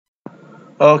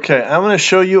Okay, I'm going to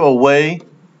show you a way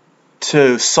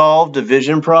to solve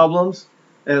division problems,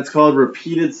 and it's called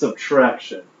repeated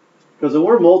subtraction. Because when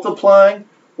we're multiplying,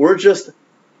 we're just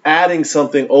adding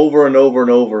something over and over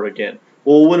and over again.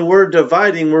 Well, when we're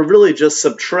dividing, we're really just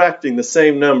subtracting the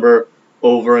same number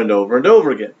over and over and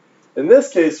over again. In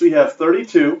this case, we have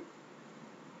 32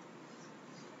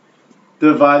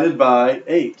 divided by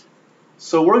 8.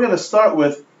 So we're going to start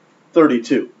with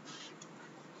 32.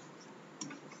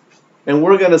 And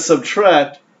we're going to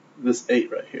subtract this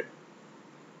 8 right here.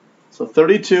 So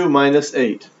 32 minus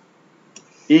 8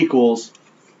 equals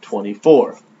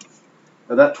 24.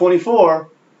 Now that 24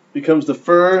 becomes the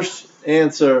first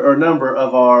answer or number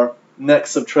of our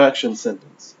next subtraction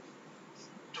sentence.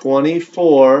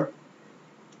 24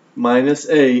 minus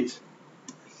 8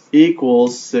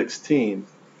 equals 16.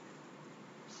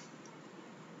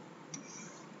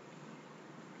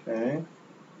 Okay.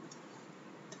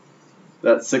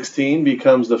 That 16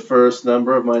 becomes the first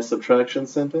number of my subtraction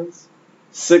sentence.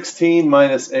 16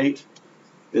 minus 8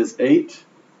 is 8.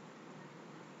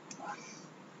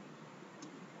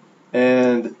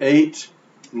 And 8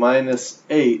 minus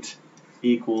 8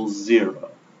 equals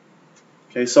 0.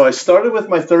 Okay, so I started with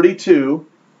my 32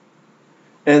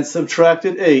 and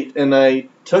subtracted 8, and I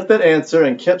took that answer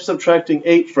and kept subtracting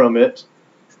 8 from it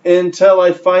until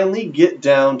I finally get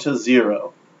down to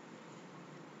 0.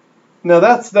 Now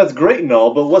that's great and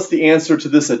all, but what's the answer to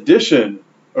this addition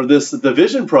or this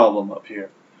division problem up here?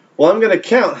 Well, I'm going to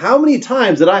count how many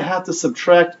times did I have to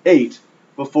subtract 8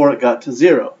 before it got to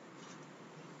 0.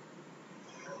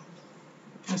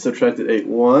 I subtracted 8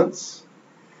 once,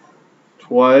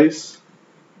 twice,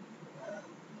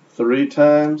 3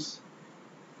 times,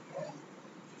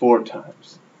 4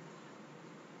 times.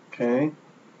 Okay?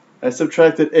 I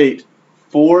subtracted 8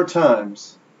 4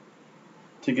 times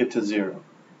to get to 0.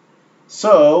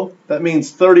 So that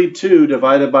means 32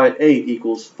 divided by 8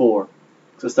 equals 4.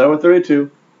 So start with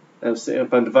 32. And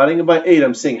if I'm dividing it by 8,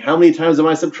 I'm seeing how many times am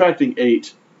I subtracting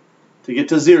 8 to get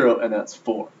to 0, and that's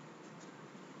 4.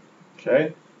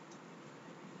 Okay?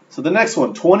 So the next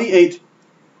one, 28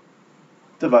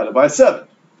 divided by 7.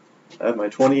 I have my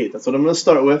 28. That's what I'm going to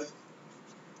start with.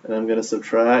 And I'm going to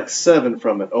subtract 7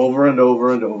 from it over and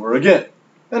over and over again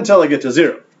until I get to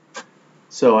 0.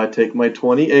 So I take my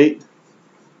 28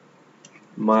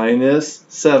 minus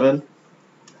 7,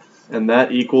 and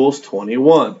that equals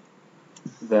 21.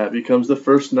 That becomes the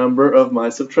first number of my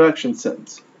subtraction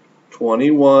sentence.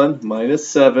 21 minus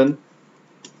 7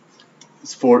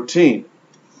 is 14.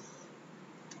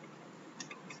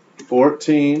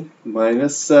 14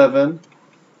 minus 7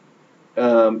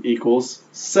 equals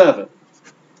 7.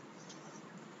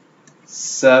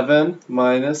 7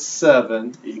 minus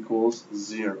 7 equals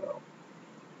 0.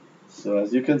 So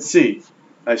as you can see,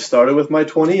 I started with my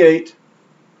 28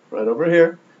 right over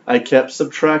here. I kept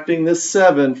subtracting this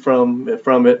 7 from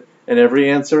it, and every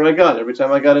answer I got, every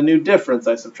time I got a new difference,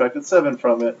 I subtracted 7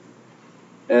 from it.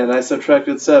 And I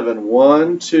subtracted 7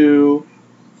 1, 2,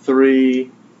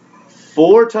 3,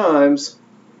 4 times.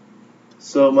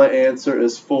 So my answer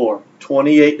is 4.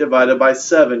 28 divided by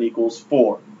 7 equals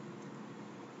 4.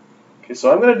 Okay,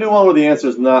 so I'm going to do one where the answer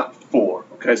is not 4.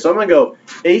 Okay, so I'm going to go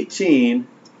 18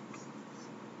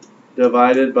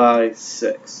 divided by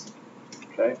 6.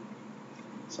 Okay,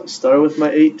 so I start with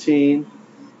my 18,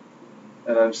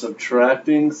 and I'm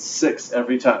subtracting 6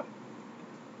 every time.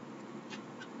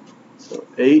 So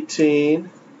 18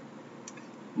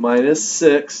 minus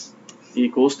 6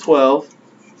 equals 12.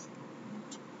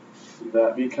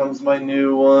 That becomes my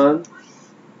new one.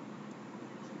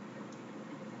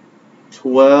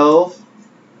 12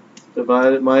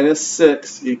 divided minus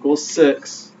 6 equals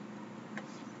 6.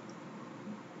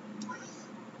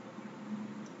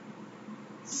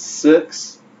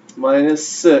 6 minus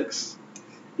 6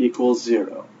 equals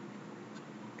 0.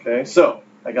 Okay, so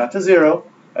I got to 0.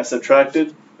 I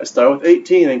subtracted. I started with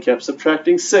 18 and kept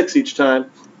subtracting 6 each time.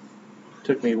 It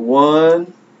took me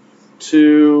 1,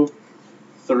 2,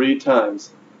 3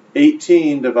 times.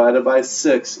 18 divided by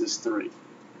 6 is 3.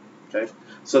 Okay,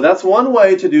 so that's one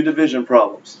way to do division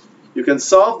problems. You can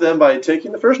solve them by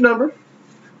taking the first number,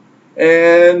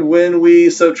 and when we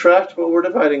subtract what we're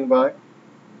dividing by,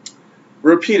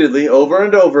 repeatedly, over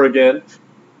and over again,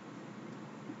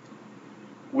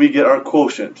 we get our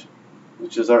quotient,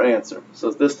 which is our answer.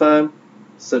 So this time,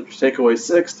 take away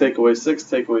 6, take away 6,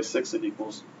 take away 6, it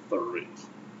equals 3.